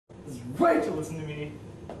right to listen to me.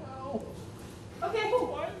 Oh. Okay.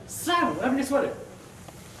 What? Simon, I have a new sweater.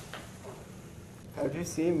 How'd you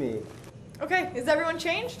see me? Okay, is everyone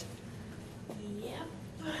changed?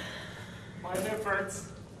 Yep. My hip hurts.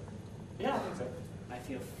 Yeah, I think so. I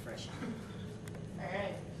feel fresh.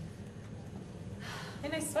 Alright. Hey,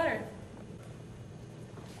 nice sweater.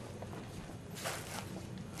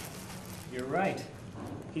 You're right.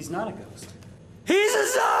 He's not a ghost. He's a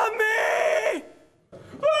zombie!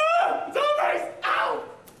 Ah! Zombies! Ow!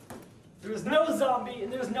 There's no zombie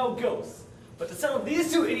and there's no ghost. But to settle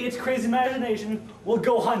these two idiots' crazy imagination, we'll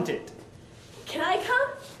go hunt it. Can I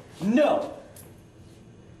come? No!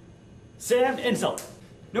 Sam, insult.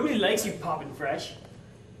 Nobody likes you popping fresh.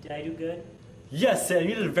 Did I do good? Yes, Sam,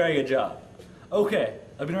 you did a very good job. Okay,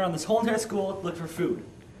 I've been around this whole entire school to look for food.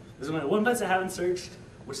 There's only one place I haven't searched,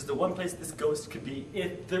 which is the one place this ghost could be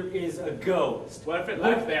if there is a ghost. What if it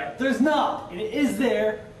left there? There's not, and it is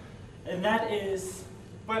there, and that is...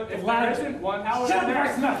 But if Loud. there isn't one, how would Shut I up, know?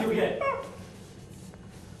 Max, mouth you again.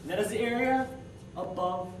 And that is the area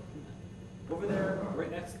above, over there, right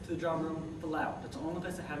next to the drum room, the loud. That's the only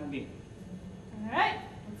place I haven't been. Alright,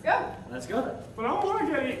 let's go. Let's go then. But I don't want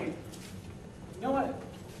to get eaten. You know what?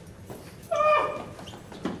 Ah!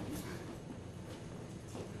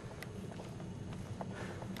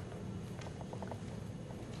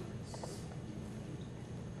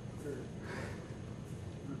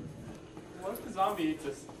 What if the zombie eats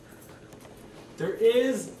us? There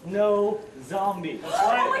is no zombie. That's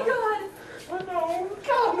right. Oh my god! Oh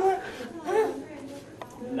no! God!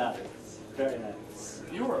 Nice. Very nice.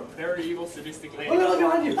 You are a very evil, sadistic lady. Oh no,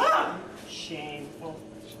 behind you! Ah! Shameful.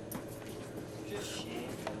 Just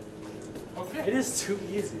shameful. Okay. It is too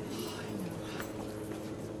easy.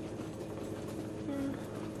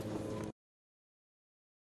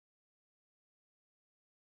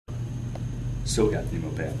 So, Captain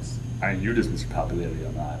Emo Pants, I knew this Mr. Popularity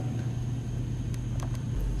on the island.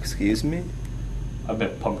 Excuse me? I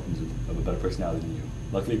bet pumpkins have a better personality than you.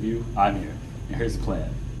 Luckily for you, I'm here, and here's the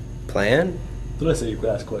plan. Plan? Did I say you could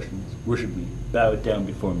ask questions, worship me, bow down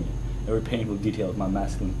before me? Every painful detail of my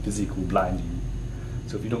masculine physique will blind you.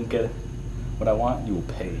 So if you don't get what I want, you will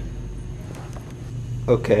pay.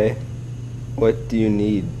 Okay. What do you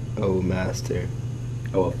need, oh master?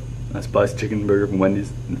 Oh, a spiced chicken burger from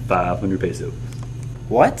Wendy's and 500 pesos.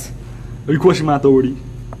 What? Are you questioning my authority?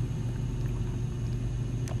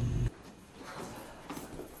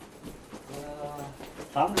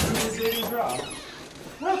 Time to see this lady's raw.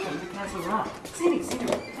 Welcome to Castle Rock. Scenic scenery,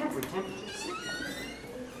 temperate temperatures.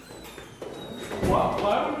 Wow,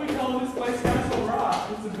 why would we call this place Castle Rock?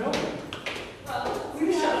 It's a building.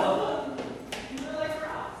 You shut up. You really like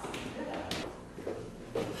rocks.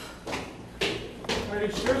 Are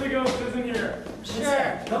you sure the ghost isn't here?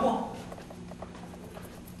 Sure. Come on.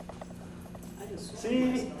 I just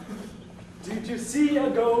See? Did you see a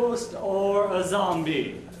ghost or a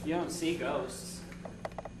zombie? You don't see ghosts.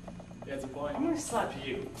 That's a point. I'm gonna slap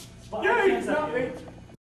you. But I Yeah, can't it's slap not you. me.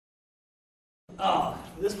 Oh,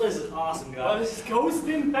 this place is awesome, Oh, guys. this is ghost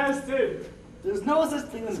infested. There's no such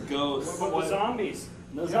thing as ghosts. What about the zombies?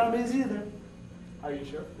 No zombies either. Are you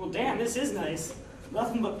sure? Well, damn, this is nice.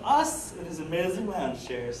 Nothing but us and his amazing lounge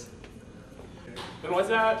chairs. Then what's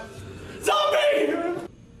that? Zombie!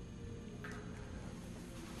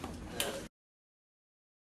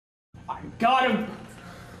 I got him!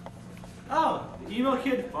 Oh, the emo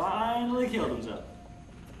kid finally killed himself.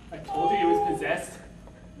 I told you he was possessed.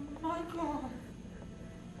 Oh my god.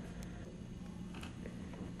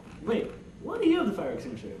 Wait, why do you have the fire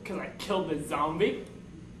extinguisher? Because I killed the zombie.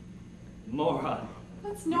 Moron.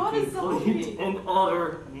 That's not a Complete zombie. and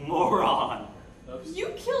utter moron. Oops. You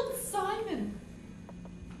killed Simon.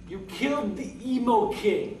 You killed the emo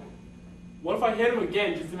king. What if I hit him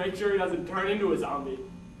again just to make sure he doesn't turn into a zombie?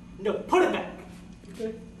 No, put it back.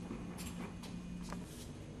 Okay.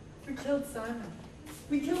 We killed Simon.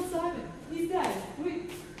 We killed Simon. He's dead. Would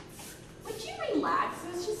you relax?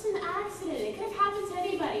 It was just an accident. It could have happened to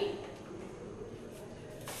anybody.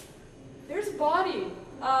 There's a body.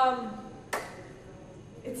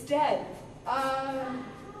 It's dead.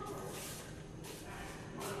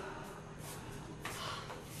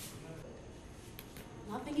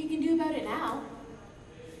 Nothing you can do about it now.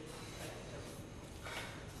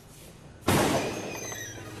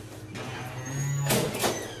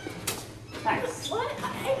 Thanks. What?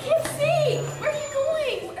 I can't see. Where are you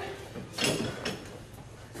going?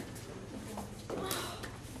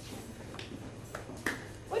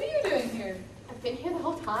 What are you doing here? I've been here the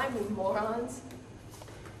whole time, you morons.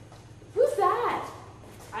 Who's that?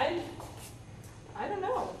 I don't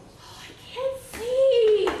know. I can't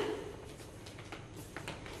see.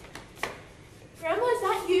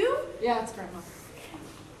 Yeah, it's Grandma.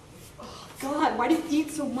 Oh, God, why do you eat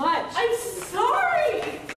so much? I'm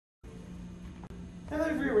sorry! Now that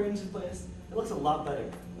I've rearranged this place, it looks a lot better.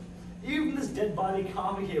 Even this dead body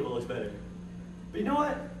coffee table looks better. But you know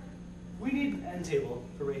what? We need an end table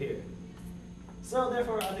for right here. So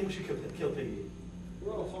therefore, I think we should kill Piggy.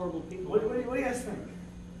 We're all horrible people. What do you guys think?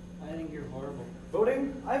 I think you're horrible.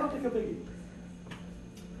 Voting? I vote to kill Piggy.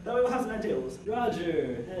 That way we'll have some end tables.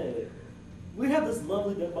 Roger, hey. We have this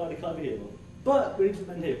lovely dead body coffee table, but we need some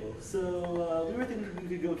end table. So we were thinking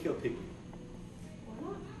we could go kill Piggy. Why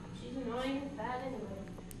not? She's annoying and bad anyway.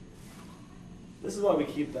 This is why we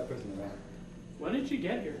keep that person around. When did she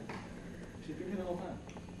get here? She's been here the whole time.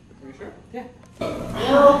 Are you sure? Yeah.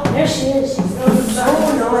 Oh, there she is. She's so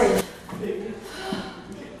annoying. Piggy.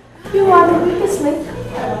 You are the weakest link.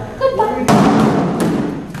 Goodbye.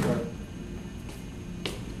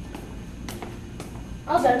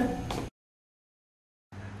 All done.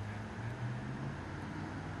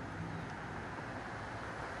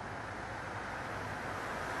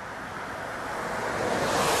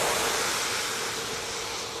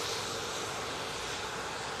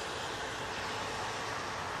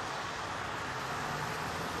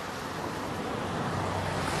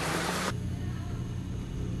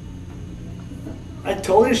 I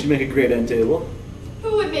told you she'd make a great end table.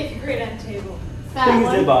 Who would make a great end table? Piggy's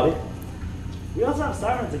dead body. We also have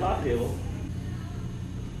Siren's a coffee table.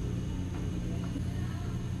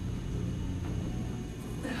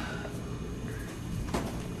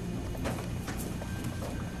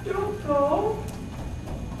 Don't go.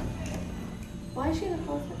 Why is she in the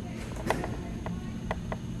closet?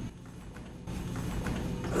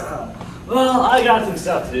 Well, I got some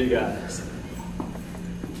stuff to do, guys.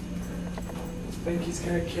 Think he's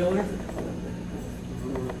gonna kill her?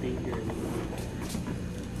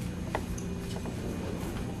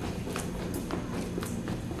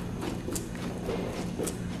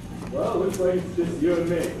 Well, looks like it's just you and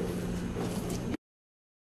me.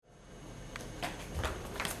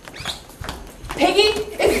 Piggy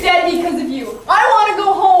is dead because of you. I want to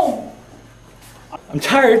go home. I'm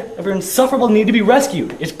tired of her insufferable need to be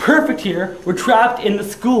rescued. It's perfect here. We're trapped in the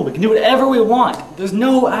school. We can do whatever we want. There's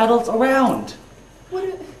no adults around.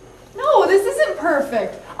 No, this isn't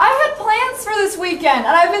perfect. I had plans for this weekend, and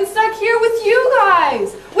I've been stuck here with you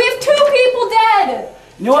guys. We have 2 people dead.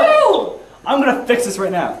 You know what? I'm gonna fix this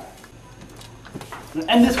right now. I'm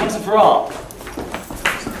gonna end this once and for all.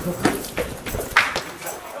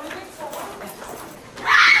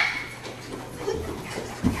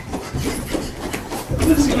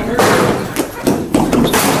 This is gonna hurt.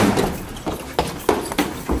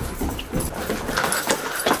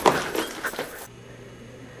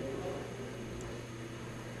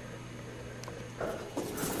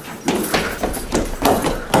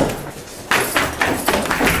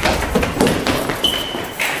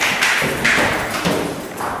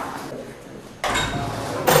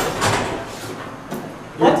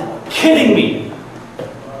 Kidding me!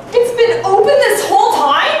 It's been open this whole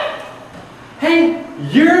time? Hey,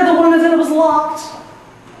 you're the one that said it was locked!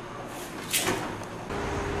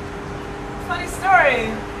 Funny story.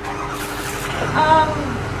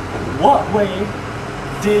 What way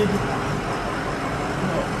did...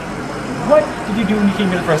 What did you do when you came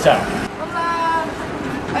here the first time?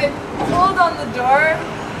 I pulled on the door.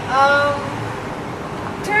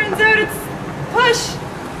 Turns out it's push.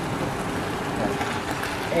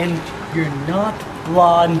 And you're not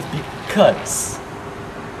blonde because...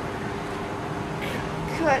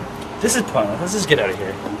 Cut. This is pointless. Let's just get out of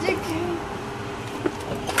here.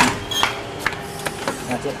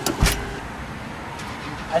 That's it.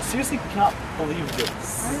 I seriously cannot believe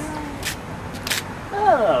this.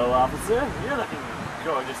 Hello, officer. You're looking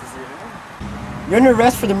gorgeous this evening. You're under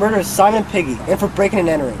arrest for the murder of Simon Piggy and for breaking and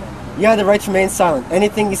entering. You have the right to remain silent.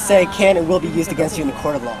 Anything you say can and will be used against you in the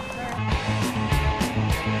court of law.